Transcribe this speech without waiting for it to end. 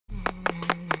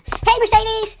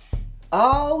Mercedes!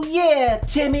 Oh yeah,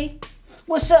 Timmy.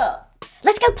 What's up?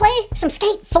 Let's go play some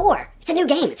Skate 4. It's a new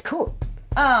game, it's cool.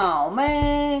 Oh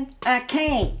man, I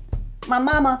can't. My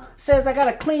mama says I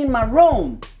gotta clean my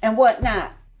room and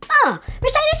whatnot. Oh,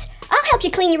 Mercedes, I'll help you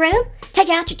clean your room. Take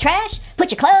out your trash, put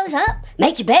your clothes up,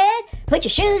 make your bed, put your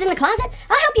shoes in the closet.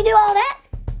 I'll help you do all that.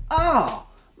 Oh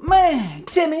man,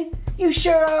 Timmy, you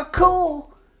sure are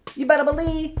cool. You better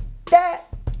believe that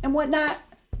and whatnot.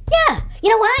 Yeah, you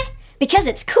know why? Because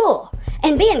it's cool.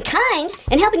 And being kind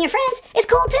and helping your friends is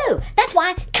cool too. That's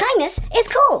why kindness is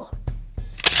cool.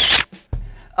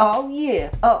 Oh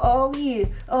yeah, oh yeah,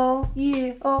 oh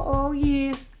yeah, oh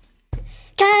yeah.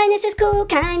 Kindness is cool,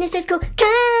 kindness is cool,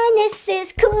 kindness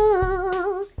is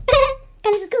cool.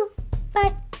 Kindness is cool.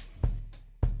 Bye.